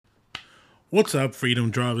What's up,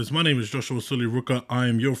 Freedom Drivers? My name is Joshua Suliruka. I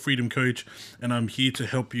am your freedom coach, and I'm here to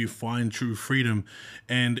help you find true freedom.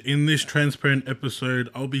 And in this transparent episode,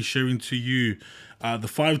 I'll be sharing to you the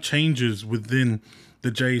 5 changes within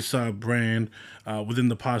the JSAR brand within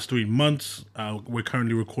the past 3 months. We're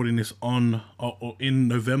currently recording this in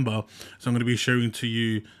November, so I'm going to be sharing to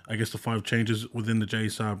you, the 5 changes within the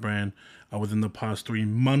JSAR brand within the past 3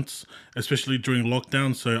 months, especially during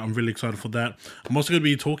lockdown. So I'm really excited for that. I'm also going to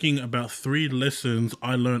be talking about 3 lessons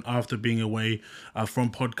I learned after being away from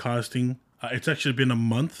podcasting. It's actually been a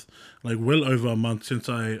month, well over a month since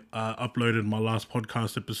I uploaded my last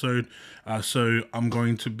podcast episode. So I'm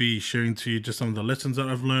going to be sharing to you just some of the lessons that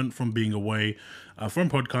I've learned from being away from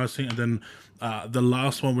podcasting. And then the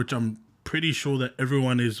last one, which I'm pretty sure that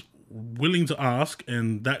everyone is willing to ask,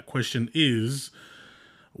 and that question is,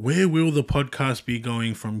 where will the podcast be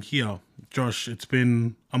going from here? Josh, it's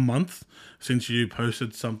been a month since you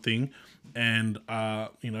posted something, and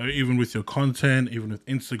even with your content, even with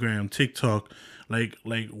Instagram, TikTok,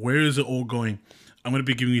 where is it all going? I'm going to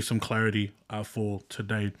be giving you some clarity for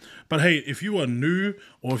today. But hey, if you are new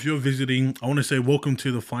or if you're visiting, I want to say welcome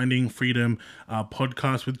to the Finding Freedom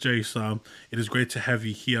podcast with JSAR. It is great to have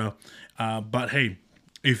you here. But hey,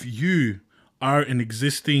 if you are an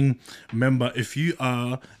existing member, if you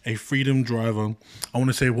are a freedom driver, I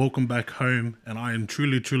want to say welcome back home, and I am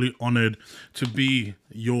truly honored to be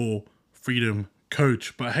your freedom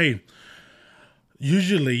coach. But hey,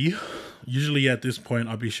 usually at this point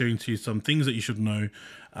I'll be sharing to you some things that you should know,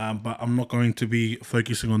 but I'm not going to be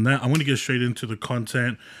focusing on that. I'm going to get straight into the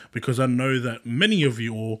content, because I know that many of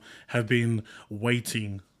you all have been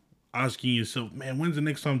waiting, asking yourself, man, when's the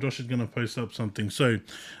next time Josh is going to post up something? So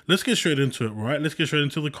let's get straight into it, right? Let's get straight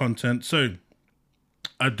into the content. So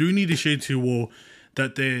I do need to share to you all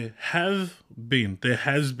that there has been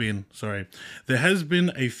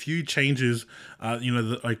a few changes,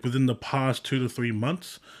 within the past 2 to 3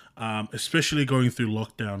 months, especially going through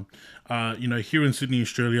lockdown. Here in Sydney,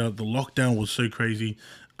 Australia, the lockdown was so crazy.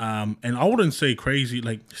 And I wouldn't say crazy.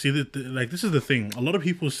 This is the thing. A lot of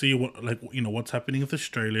people see what's happening with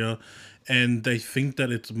Australia, and they think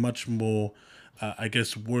that it's much more,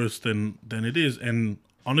 worse than it is. And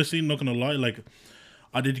honestly, not gonna lie,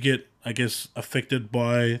 I did get, affected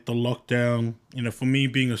by the lockdown. For me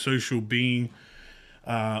being a social being,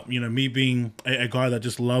 me being a guy that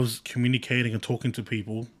just loves communicating and talking to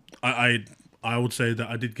people, I would say that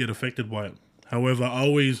I did get affected by it. However, I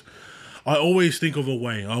always think of a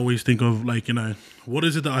way. I always think of what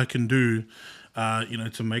is it that I can do,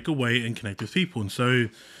 to make a way and connect with people. And so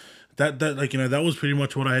that was pretty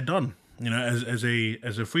much what I had done, as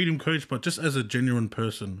a freedom coach, but just as a genuine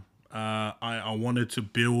person. I wanted to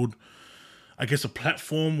build, a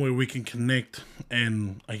platform where we can connect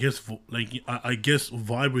and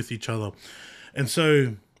vibe with each other. And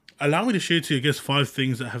so allow me to share to you, 5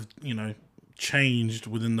 things that have, changed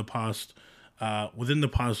within the past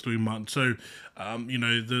 3 months. So,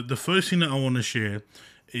 the first thing that I want to share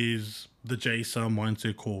is the JSAR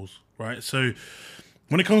mindset calls, right? So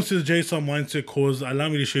when it comes to the JSAR mindset calls, allow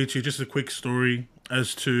me to share to you just a quick story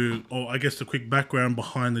as to, or the quick background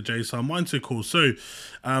behind the JSAR mindset calls. So,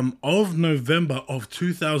 of November of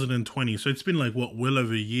 2020, so it's been well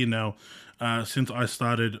over a year now, since I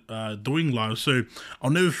started doing live. So I'll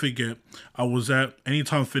never forget, I was at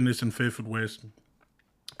Anytime Fitness in Fairfield West,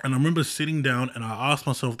 and I remember sitting down and I asked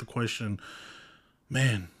myself the question,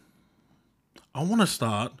 man, I want to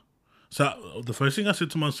start. So the first thing I said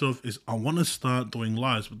to myself is, I want to start doing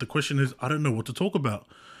lives. But the question is, I don't know what to talk about.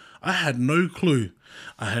 I had no clue.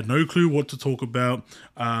 I had no clue what to talk about.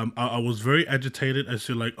 I was very agitated as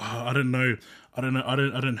to I don't know. I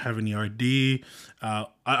don't have any idea.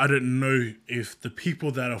 I don't know if the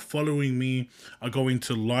people that are following me are going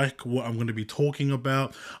to like what I'm going to be talking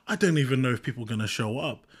about. I don't even know if people are going to show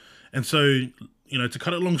up. And so, to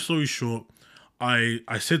cut a long story short, I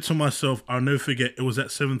said to myself, I'll never forget, it was at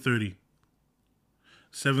 7:30.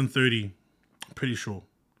 7:30, I'm pretty sure.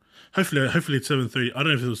 Hopefully it's 7:30. I don't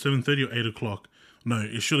know if it was 7:30 or 8 o'clock. No,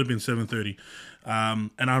 it should have been 7:30.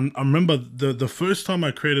 And I remember the first time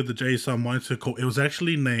I created the JSAR Mindset Call, it was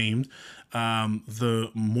actually named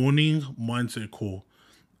the Morning Mindset Call.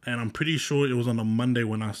 And I'm pretty sure it was on a Monday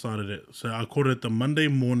when I started it. So I called it the Monday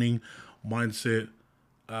Morning Mindset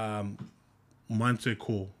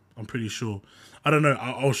Call. I'm pretty sure. I don't know.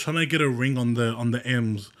 I was trying to get a ring on the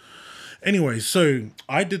M's. Anyway, so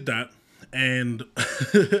I did that, and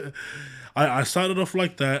I started off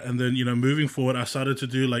like that, and then moving forward, I started to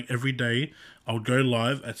do every day. I would go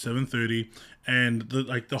live at 7:30, and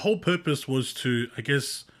the whole purpose was to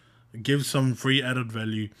give some free added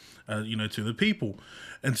value, to the people.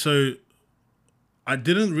 And so I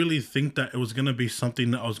didn't really think that it was going to be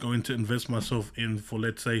something that I was going to invest myself in for,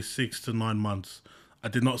 let's say, 6 to 9 months. I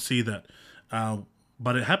did not see that, uh,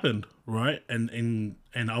 but it happened, right? And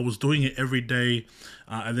I was doing it every day,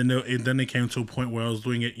 and then it came to a point where I was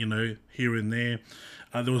doing it, here and there.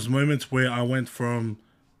 There was moments where I went from,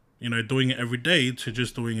 doing it every day to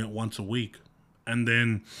just doing it once a week, and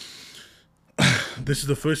then this is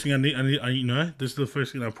the first thing this is the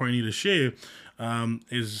first thing I probably need to share.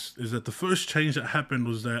 Is that the first change that happened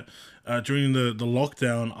was that during the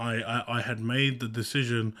lockdown, I had made the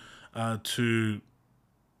decision to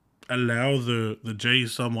allow the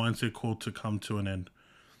JSR mindset call to come to an end.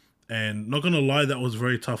 And not gonna lie, that was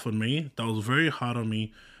very tough on me. That was very hard on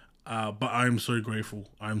me. But I am so grateful.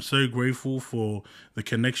 I'm so grateful for the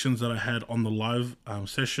connections that I had on the live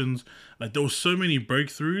sessions. Like, there were so many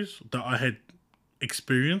breakthroughs that I had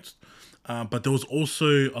experienced, but there was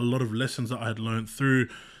also a lot of lessons that I had learned through,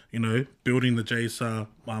 building the JSR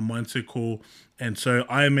mindset call. And so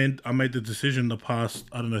I made the decision the past,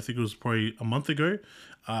 I don't know, I think it was probably a month ago.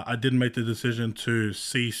 I did make the decision to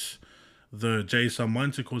cease the JSR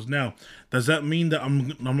mindset calls. Now, does that mean that I'm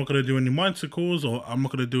not going to do any mindset calls, or I'm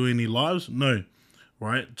not going to do any lives? No,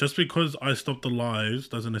 right? Just because I stopped the lives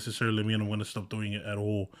doesn't necessarily mean I'm going to stop doing it at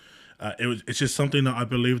all. It's just something that I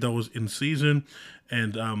believe that was in season.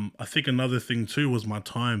 And I think another thing too was my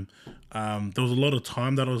time. There was a lot of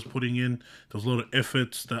time that I was putting in. There was a lot of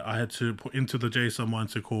efforts that I had to put into the JSR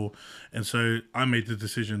mindset call. And so I made the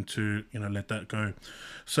decision to, let that go.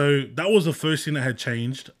 So that was the first thing that had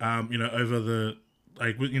changed, over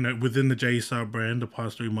within the JSR brand the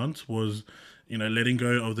past 3 months was, letting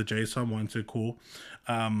go of the JSR mindset call.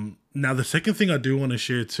 Now, the second thing I do want to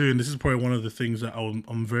share too, and this is probably one of the things that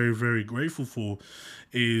I'm very, very grateful for,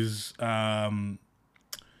 is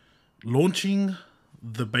launching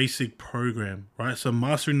the basic program, right? So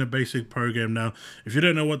mastering the basic program. Now, if you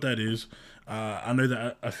don't know what that is, I know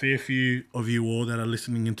that a fair few of you all that are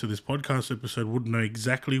listening into this podcast episode would know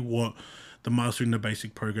exactly what the mastering the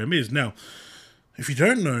basic program is. Now, if you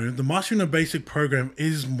don't know, the mastering the basic program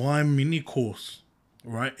is my mini course,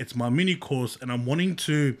 right? It's my mini course, and I'm wanting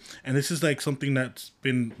to, and this is like something that's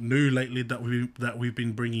been new lately that we've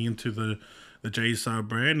been bringing into the JSR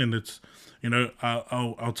brand, and it's,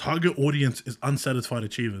 our target audience is unsatisfied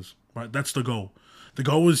achievers, right? That's the goal. The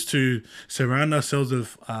goal is to surround ourselves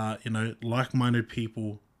with, like-minded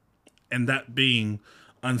people, and that being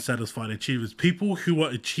unsatisfied achievers, people who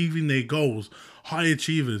are achieving their goals, high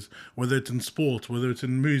achievers, whether it's in sports, whether it's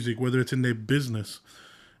in music, whether it's in their business,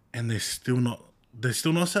 and they're still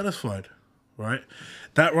not satisfied, right?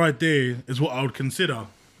 That right there is what I would consider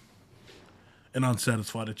an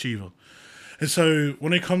unsatisfied achiever. And so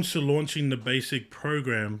when it comes to launching the basic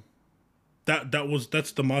program,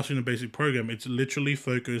 that's the mastering the basic program. It's literally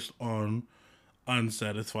focused on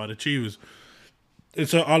unsatisfied achievers. And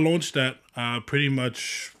so I launched that pretty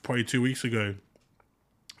much probably 2 weeks ago,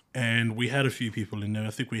 and we had a few people in there.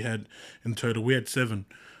 I think in total we had 7.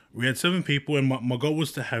 We had 7 people, and my goal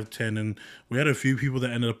was to have 10, and we had a few people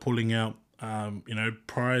that ended up pulling out,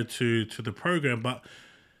 prior to the program, but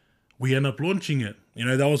we ended up launching it.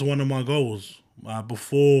 That was one of my goals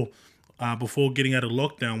before getting out of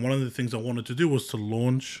lockdown. One of the things I wanted to do was to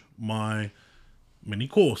launch my mini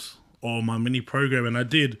course or my mini program, and I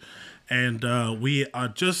did. And we are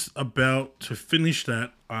just about to finish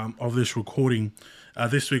that of this recording.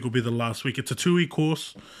 This week will be the last week. It's a 2-week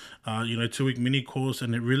course, 2-week mini course,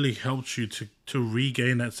 and it really helps you to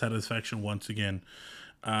regain that satisfaction once again.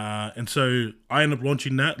 And so I ended up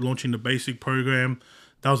launching the basic program.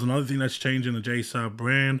 That was another thing that's changed in the JSR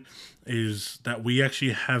brand, is that we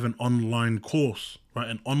actually have an online course, right?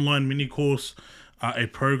 An online mini course, a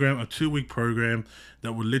program, a 2-week program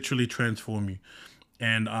that will literally transform you.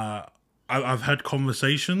 And I've had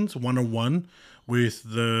conversations one-on-one with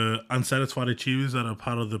the unsatisfied achievers that are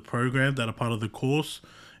part of the program, that are part of the course,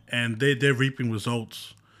 and they're reaping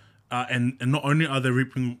results. And not only are they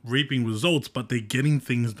reaping results, but they're getting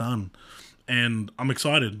things done. And I'm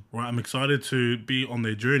excited, right? I'm excited to be on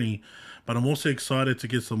their journey, but I'm also excited to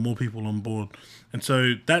get some more people on board. And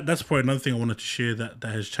so that's probably another thing I wanted to share that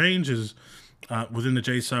has changed is within the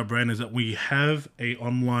JSR brand, is that we have a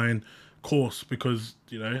online course, because,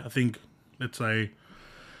 I think, let's say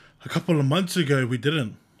a couple of months ago, we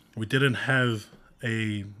didn't have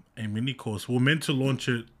a mini course. We were meant to launch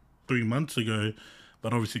it 3 months ago,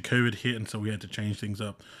 but obviously COVID hit, and so we had to change things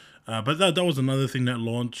up. But that was another thing that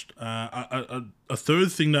launched. A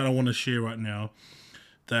third thing that I want to share right now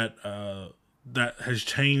that has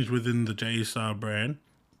changed within the JSR brand,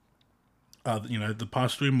 the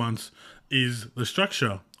past 3 months, is the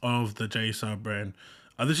structure of the JSR brand.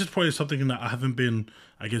 This is probably something that I haven't been,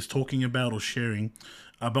 I guess, talking about or sharing.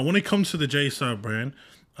 But when it comes to the JSR brand,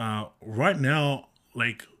 right now,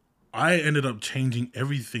 like, I ended up changing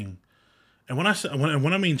everything. And when I say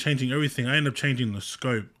when I mean changing everything, I end up changing the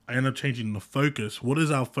scope. I end up changing the focus. What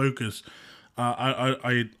is our focus?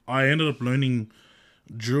 I ended up learning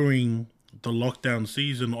during the lockdown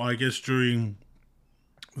season, or I guess during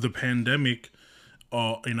the pandemic,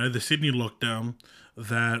 or the Sydney lockdown,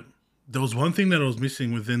 that there was one thing that I was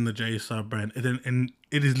missing within the JSR brand, and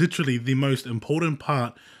it is literally the most important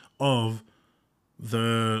part of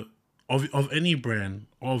the of any brand,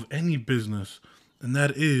 of any business, and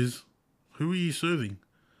that is, who are you serving?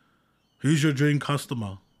 Who's your dream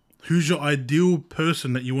customer? Who's your ideal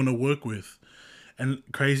person that you want to work with? And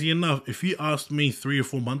crazy enough, if you asked me 3 or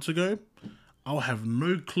 4 months ago, I'll have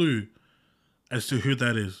no clue as to who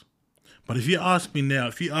that is. But if you ask me now,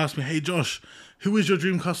 if you ask me, hey Josh, who is your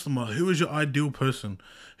dream customer? Who is your ideal person?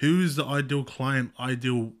 Who is the ideal client,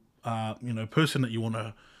 ideal person that you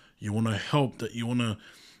wanna help, that you wanna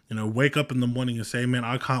wake up in the morning and say, man,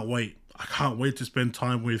 I can't wait. I can't wait to spend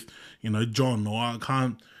time with John, or I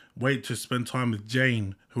can't wait to spend time with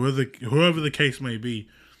Jane, whoever the case may be.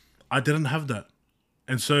 I didn't have that.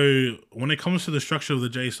 And so when it comes to the structure of the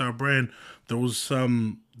JSR brand, there was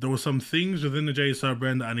some things within the JSR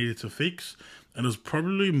brand that I needed to fix, and it was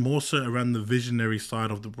probably more so around the visionary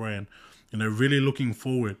side of the brand. Really looking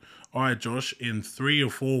forward. All right, Josh, in 3 or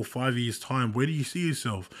 4 or 5 years' time, where do you see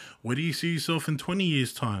yourself? Where do you see yourself in 20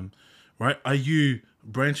 years' time? Right? Are you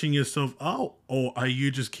branching yourself out, or are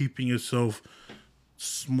you just keeping yourself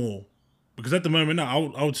small? Because at the moment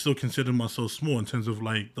now, I would still consider myself small in terms of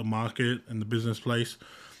like the market and the business place.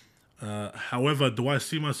 However, do I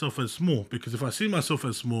see myself as small? Because if I see myself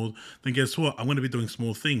as small, then guess what? I'm going to be doing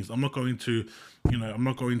small things. I'm not going to, I'm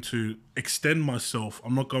not going to extend myself.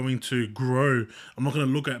 I'm not going to grow. I'm not going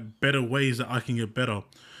to look at better ways that I can get better.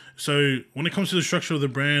 So when it comes to the structure of the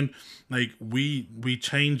brand, like we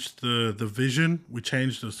changed the vision, we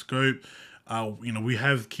changed the scope. We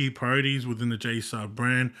have key priorities within the JSR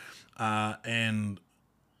brand. And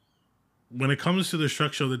when it comes to the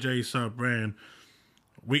structure of the JSR brand,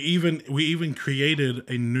 we even created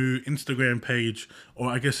a new Instagram page,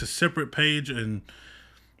 or I guess a separate page, and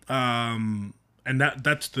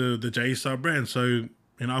that's the JSR brand. So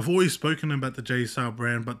I've always spoken about the JSR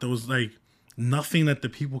brand, but there was like nothing that the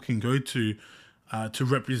people can go to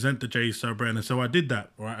represent the JSR brand, and so I did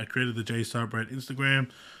that. Right, I created the JSR brand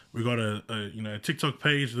Instagram. We got a TikTok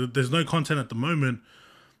page. There's no content at the moment.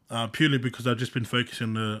 Purely because I've just been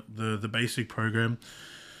focusing on the basic program.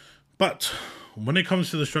 But when it comes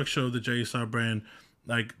to the structure of the JSR brand,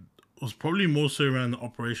 like, it was probably more so around the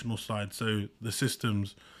operational side, so the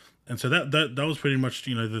systems. And so that was pretty much,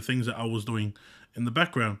 the things that I was doing in the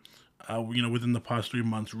background, within the past 3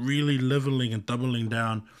 months, really leveling and doubling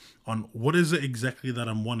down on what is it exactly that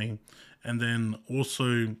I'm wanting. And then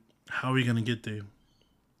also, how are we going to get there?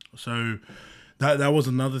 So that was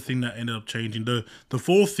another thing that ended up changing. The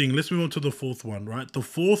fourth thing, let's move on to the fourth one, right? The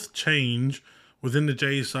fourth change within the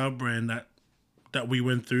JSR brand that we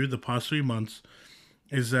went through the past 3 months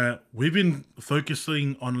is that we've been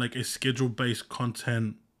focusing on like a schedule-based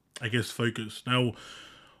content, I guess, focus. Now,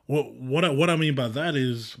 what I mean by that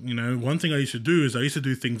is, one thing I used to do is I used to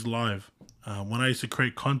do things live. When I used to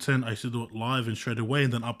create content, I used to do it live and straight away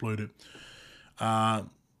and then upload it.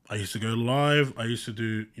 I used to go live. I used to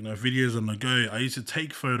do, videos on the go. I used to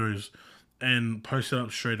take photos and post it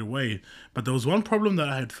up straight away. But there was one problem that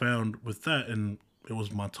I had found with that, and it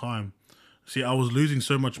was my time. See, I was losing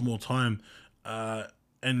so much more time.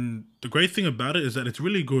 And the great thing about it is that it's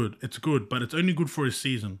really good. It's good, but it's only good for a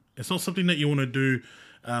season. It's not something that you want to do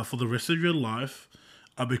for the rest of your life,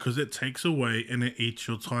 because it takes away and it eats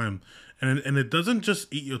your time. And it doesn't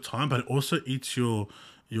just eat your time, but it also eats your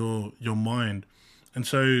mind. And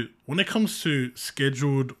so when it comes to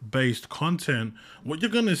scheduled based content, what you're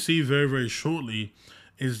going to see very, very shortly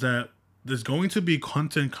is that there's going to be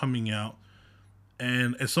content coming out,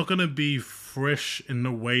 and it's not going to be fresh in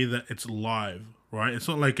the way that it's live, right? It's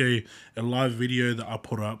not like a live video that I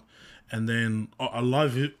put up and then a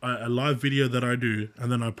live video that I do and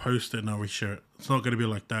then I post it and I reshare it. It's not going to be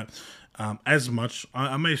like that. As much.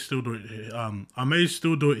 I may still do it. I may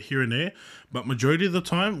still do it here and there, but majority of the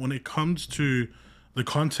time when it comes to the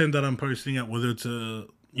content that I'm posting out, whether it's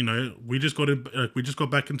we just got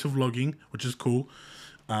back into vlogging, which is cool.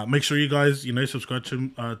 Make sure you guys subscribe to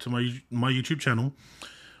my YouTube channel.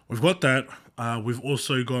 We've got that. We've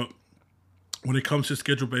also got, when it comes to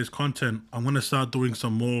schedule-based content, I'm gonna start doing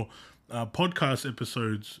some more podcast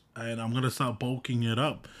episodes, and I'm gonna start bulking it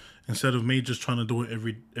up instead of me just trying to do it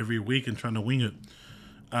every week and trying to wing it.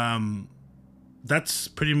 that's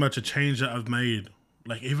pretty much a change that I've made.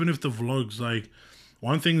 Like, even if the vlogs, like,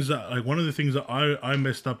 one of the things that I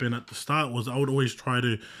messed up in at the start was I would always try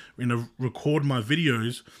to, record my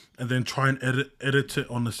videos and then try and edit it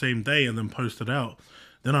on the same day and then post it out.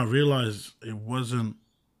 Then I realized it wasn't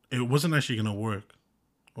actually gonna work,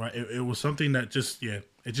 right? It was something that it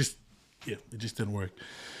just didn't work.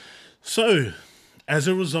 So as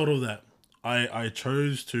a result of that, I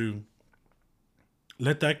chose to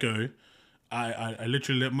let that go. I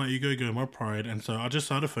literally let my ego go, my pride, and so I just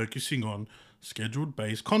started focusing on scheduled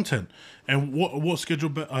based content. And what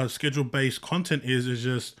scheduled based content is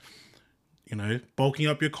just, bulking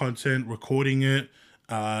up your content, recording it,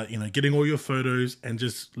 getting all your photos, and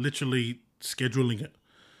just literally scheduling it.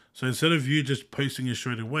 So instead of you just posting it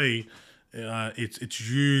straight away, it's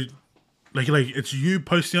you, it's you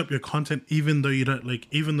posting up your content even though you're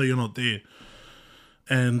not there.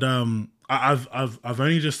 And I've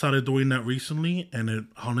only just started doing that recently, and it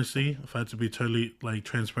honestly, if I had to be totally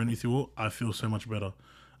transparent with you all, I feel so much better.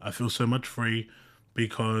 I feel so much free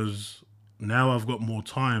because now I've got more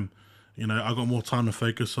time. I got more time to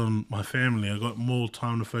focus on my family. I got more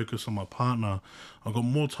time to focus on my partner. I got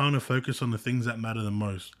more time to focus on the things that matter the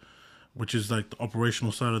most, which is like the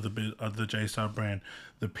operational side of the J-Style brand,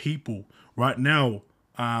 the people. Right now,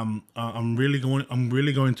 I'm really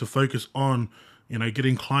going to focus on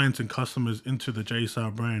getting clients and customers into the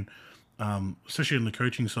J-Style brand, especially on the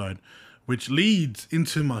coaching side, which leads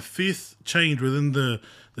into my fifth change within the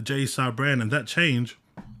J-Style brand, and that change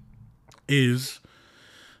is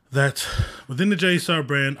that within the J-Style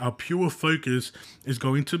brand, our pure focus is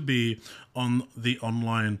going to be on the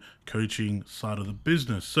online coaching side of the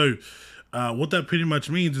business. So what that pretty much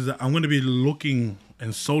means is that I'm going to be looking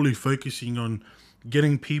and solely focusing on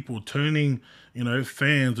getting people, turning,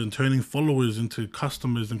 fans and turning followers into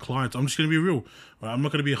customers and clients. I'm just going to be real. Right? I'm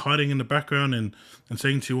not going to be hiding in the background and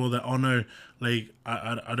saying to you all that, oh no,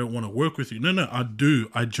 I don't want to work with you. No, I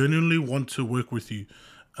do. I genuinely want to work with you.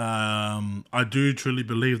 I do truly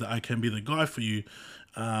believe that I can be the guy for you,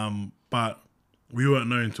 but we weren't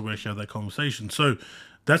known until we actually have that conversation. So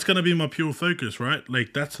that's going to be my pure focus, right?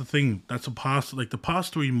 That's the thing. That's the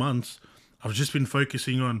past 3 months, I've just been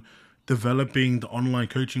focusing on developing the online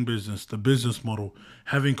coaching business, the business model,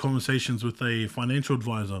 having conversations with a financial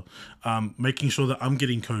advisor, making sure that I'm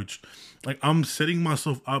getting coached. I'm setting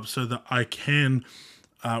myself up so that I can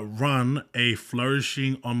run a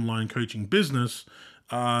flourishing online coaching business,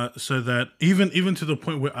 so that even to the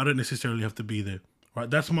point where I don't necessarily have to be there, right?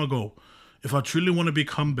 That's my goal. If I truly want to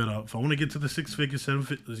become better, if I want to get to the 6 figures,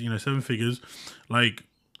 7 figures,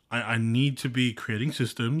 I need to be creating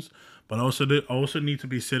systems, but I also need to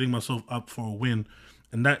be setting myself up for a win.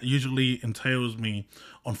 And that usually entails me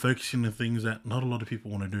on focusing on things that not a lot of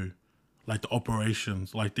people want to do, like the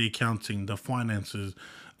operations, like the accounting, the finances,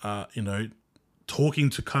 talking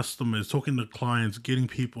to customers, talking to clients, getting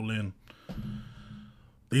people in.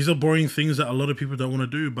 These are boring things that a lot of people don't want to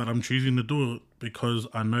do, but I'm choosing to do it because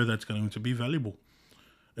I know that's going to be valuable.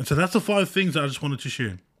 And so that's the 5 things that I just wanted to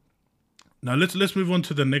share. Now let's move on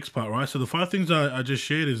to the next part, right? So the 5 things I just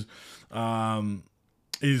shared is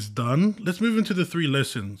done. Let's move into the 3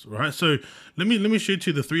 lessons, right? So let me share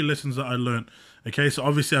to you the 3 lessons that I learned. Okay, so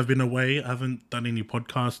obviously I've been away. I haven't done any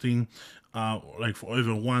podcasting for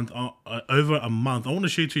over a month. I want to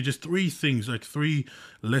share to you just 3 things, 3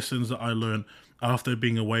 lessons that I learned after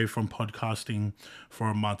being away from podcasting for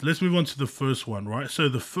a month. Let's move on to the first one, right? So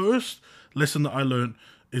the first lesson that I learned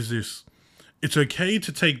is this: it's okay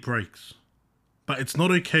to take breaks, but it's not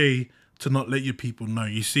okay to not let your people know.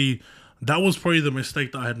 You see, that was probably the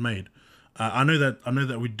mistake that I had made. I know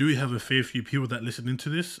that we do have a fair few people that listen into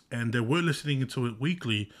this, and they were listening into it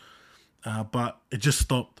weekly, but it just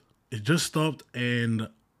stopped. It just stopped, and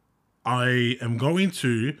I am going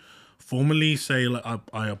to formally say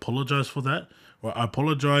I apologize for that. Well, I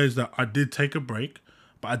apologize that I did take a break,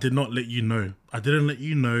 but I did not let you know. I didn't let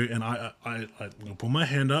you know, and I'm going to put my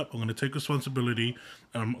hand up. I'm going to take responsibility,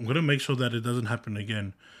 and I'm going to make sure that it doesn't happen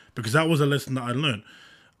again, because that was a lesson that I learned.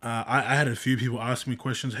 I had a few people ask me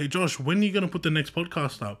questions. Hey, Josh, when are you going to put the next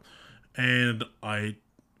podcast up? And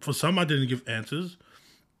for some, I didn't give answers.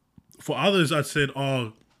 For others, I said,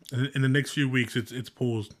 oh, in the next few weeks, it's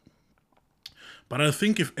paused. But I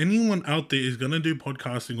think if anyone out there is going to do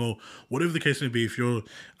podcasting or whatever the case may be, if you're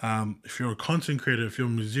a content creator, if you're a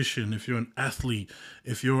musician, if you're an athlete,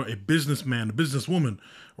 if you're a businessman, a businesswoman,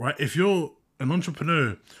 right? If you're an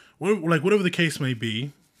entrepreneur, whatever the case may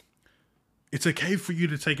be, it's okay for you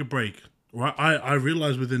to take a break, right? I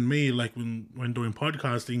realized within me, when doing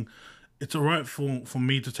podcasting, it's all right for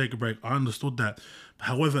me to take a break. I understood that.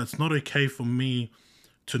 However, it's not okay for me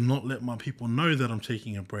to not let my people know that I'm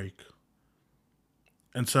taking a break.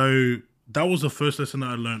 And so that was the first lesson that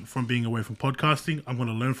I learned from being away from podcasting. I'm going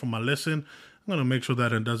to learn from my lesson. I'm going to make sure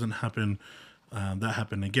that it doesn't happen,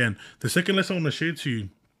 again. The second lesson I want to share to you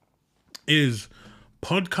is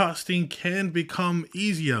podcasting can become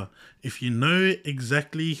easier if you know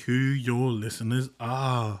exactly who your listeners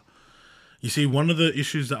are. You see, one of the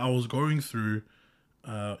issues that I was going through,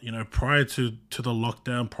 prior to the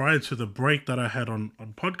lockdown, prior to the break that I had on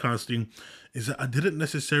podcasting, is that I didn't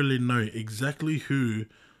necessarily know exactly who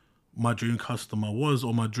my dream customer was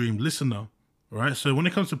or my dream listener, right? So when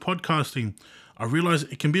it comes to podcasting, I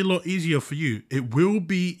realized it can be a lot easier for you. It will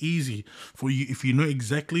be easy for you if you know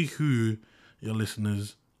exactly who your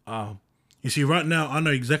listeners are. You see, right now, I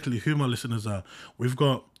know exactly who my listeners are. We've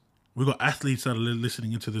got athletes that are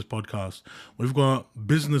listening into this podcast. We've got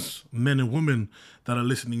business men and women that are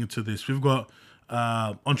listening into this. We've got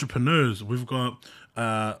entrepreneurs. We've got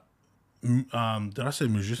did I say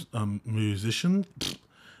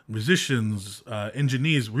musicians,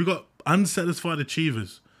 engineers. We've got unsatisfied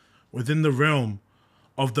achievers within the realm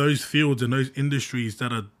of those fields and those industries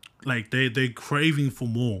that are like they're craving for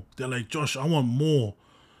more. They're like, Josh, I want more.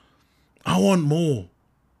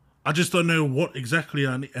 I just don't know what exactly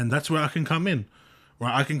I need. And that's where I can come in,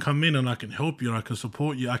 right? I can come in and I can help you and I can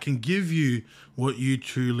support you. I can give you what you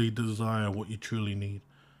truly desire, what you truly need.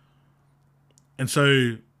 And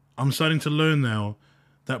so I'm starting to learn now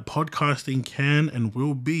that podcasting can and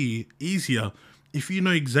will be easier if you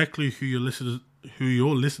know exactly who your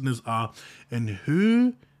listeners are and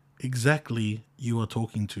who exactly you are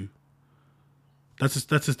talking to. That's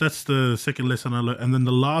the second lesson I learned. And then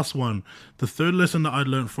the last one, the third lesson that I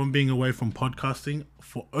learned from being away from podcasting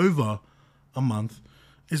for over a month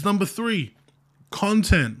is number 3,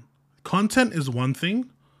 content. Content is one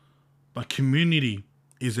thing, but community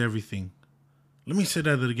is everything. Let me say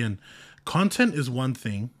that again. Content is one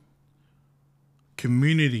thing,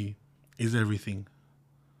 community is everything.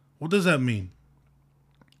 What does that mean?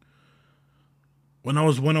 When I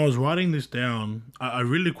was writing this down, I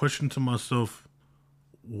really questioned to myself,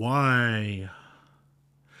 why?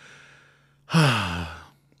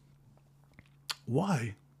 Why?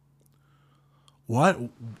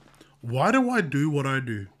 Why do I do what I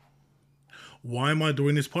do? Why am I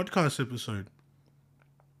doing this podcast episode?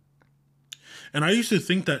 And I used to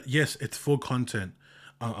think that, yes, it's for content.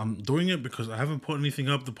 I'm doing it because I haven't put anything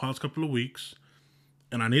up the past couple of weeks,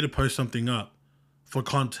 and I need to post something up for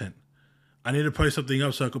content. I need to post something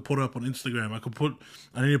up so I could put it up on Instagram.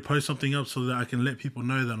 I need to post something up so that I can let people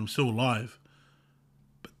know that I'm still alive.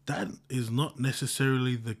 But that is not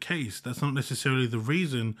necessarily the case. That's not necessarily the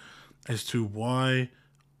reason as to why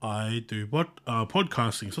I do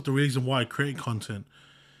podcasting. It's not the reason why I create content.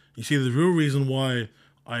 You see, the real reason why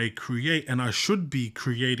I create, and I should be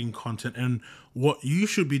creating content, and what you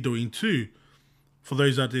should be doing too, for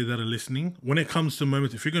those out there that are listening, when it comes to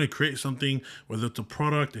moments, if you're going to create something, whether it's a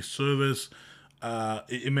product, a service,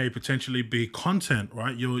 it may potentially be content,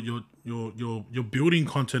 right? You're building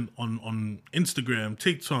content on Instagram,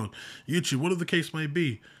 TikTok, YouTube, whatever the case may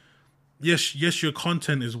be. Yes, your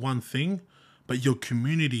content is one thing, but your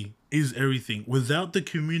community is everything. Without the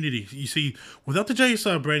community, you see, without the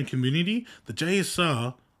JSR brand community, the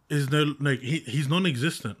JSR is he's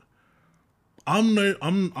non-existent. I'm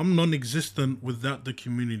non-existent without the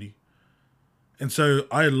community. And so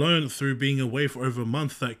I learned through being away for over a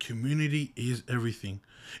month that community is everything.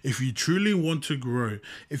 If you truly want to grow,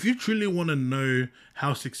 if you truly want to know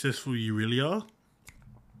how successful you really are,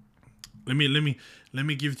 let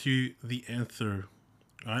me give to you the answer.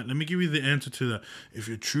 All right, let me give you the answer to that. If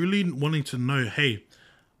you're truly wanting to know, hey,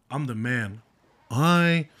 I'm the man.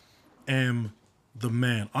 I am the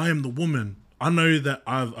man. I am the woman. I know that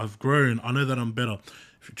I've grown. I know that I'm better.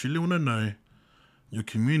 If you truly want to know, your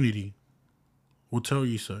community will tell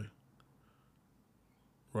you so.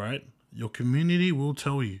 Right? Your community will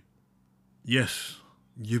tell you, yes,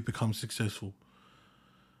 you've become successful.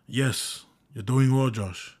 Yes, you're doing well,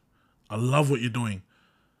 Josh. I love what you're doing.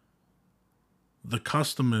 The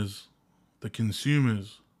customers, the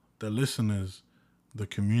consumers, the listeners, the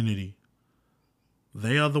community,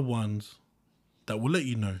 they are the ones that will let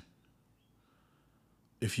you know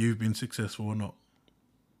if you've been successful or not.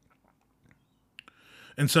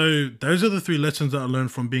 And so those are the 3 lessons that I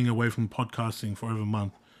learned from being away from podcasting for over a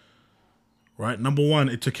month. Right? Number 1,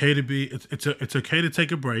 it's okay to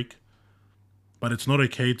take a break, but it's not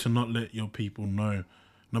okay to not let your people know.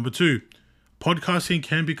 Number 2, podcasting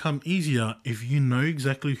can become easier if you know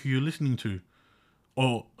exactly who you're listening to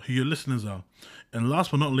or who your listeners are. And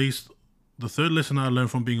last but not least, the third lesson I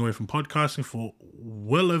learned from being away from podcasting for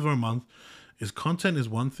well over a month is content is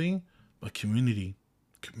one thing, but community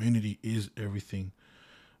is everything,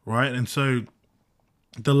 right? And so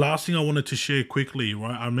the last thing I wanted to share quickly,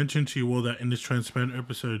 right? I mentioned to you all that in this transparent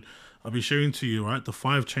episode, I'll be sharing to you, right, the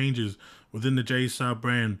 5 changes within the JSR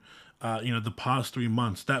brand, the past 3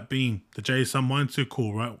 months. That being the JSR Mindset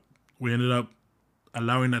Call, right? We ended up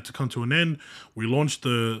allowing that to come to an end. We launched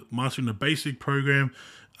the Mastering the Basic program.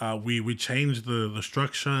 We changed the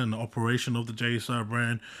structure and the operation of the JSR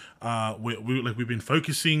brand. We've been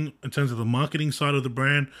focusing in terms of the marketing side of the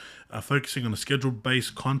brand, focusing on the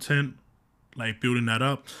schedule-based content, like building that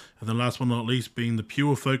up, and then last but not least being the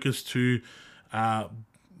pure focus to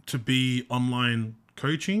be online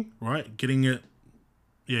coaching, right?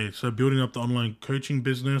 So building up the online coaching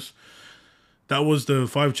business. That was the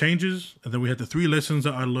 5 changes, and then we had the 3 lessons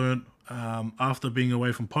that I learned after being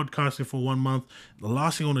away from podcasting for 1 month. The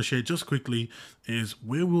last thing I want to share just quickly is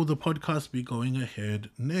where will the podcast be going ahead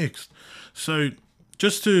next? So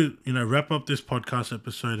just to wrap up this podcast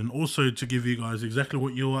episode, and also to give you guys exactly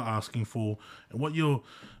what you are asking for and what you're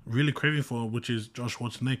really craving for, which is, Josh,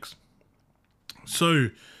 what's next? So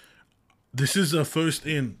this is a first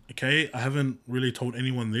in, okay? I haven't really told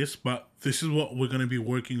anyone this, but this is what we're going to be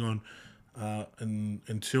working on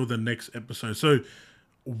until the next episode. So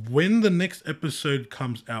when the next episode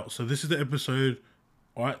comes out, so this is the episode,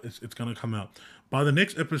 all right, it's going to come out. By the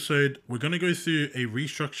next episode, we're going to go through a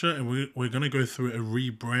restructure, and we're going to go through a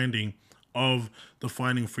rebranding of the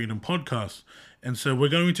Finding Freedom podcast. And so we're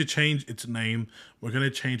going to change its name, we're going to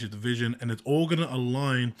change its vision, and it's all going to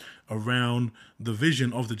align around the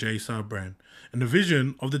vision of the JSR brand. And the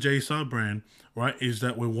vision of the JSR brand, right, is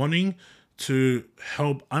that we're wanting to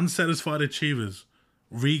help unsatisfied achievers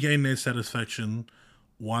regain their satisfaction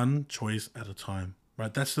one choice at a time,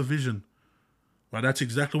 right? That's the vision, right? That's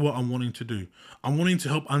exactly what I'm wanting to do. I'm wanting to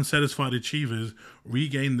help unsatisfied achievers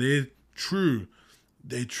regain their true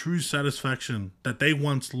satisfaction that they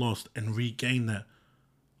once lost, and regain that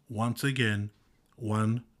once again,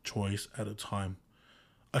 one choice at a time.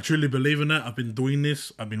 I truly believe in that. I've been doing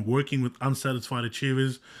this. I've been working with unsatisfied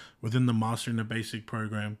achievers within the Mastering the Basic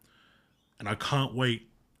program. And I can't wait,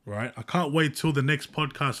 right? I can't wait till the next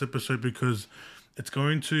podcast episode, because it's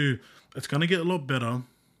going to get a lot better.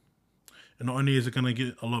 And not only is it going to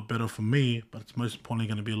get a lot better for me, but it's most importantly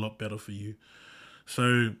going to be a lot better for you.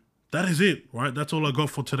 So that is it, right? That's all I got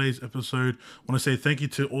for today's episode. I want to say thank you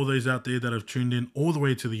to all those out there that have tuned in all the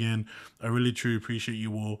way to the end. I really, truly appreciate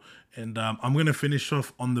you all. And I'm going to finish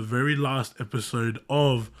off on the very last episode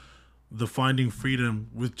of the Finding Freedom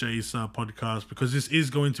with JSR podcast, because this is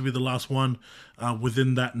going to be the last one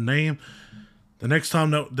within that name. The next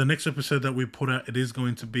episode that we put out, it is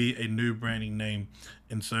going to be a new branding name.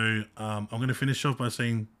 And so I'm going to finish off by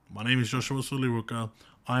saying, my name is Joshua Suliruka.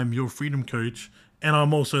 I'm your freedom coach, and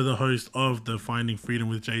I'm also the host of the Finding Freedom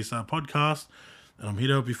with JSR podcast. And I'm here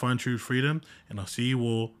to help you find true freedom, and I'll see you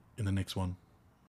all in the next one.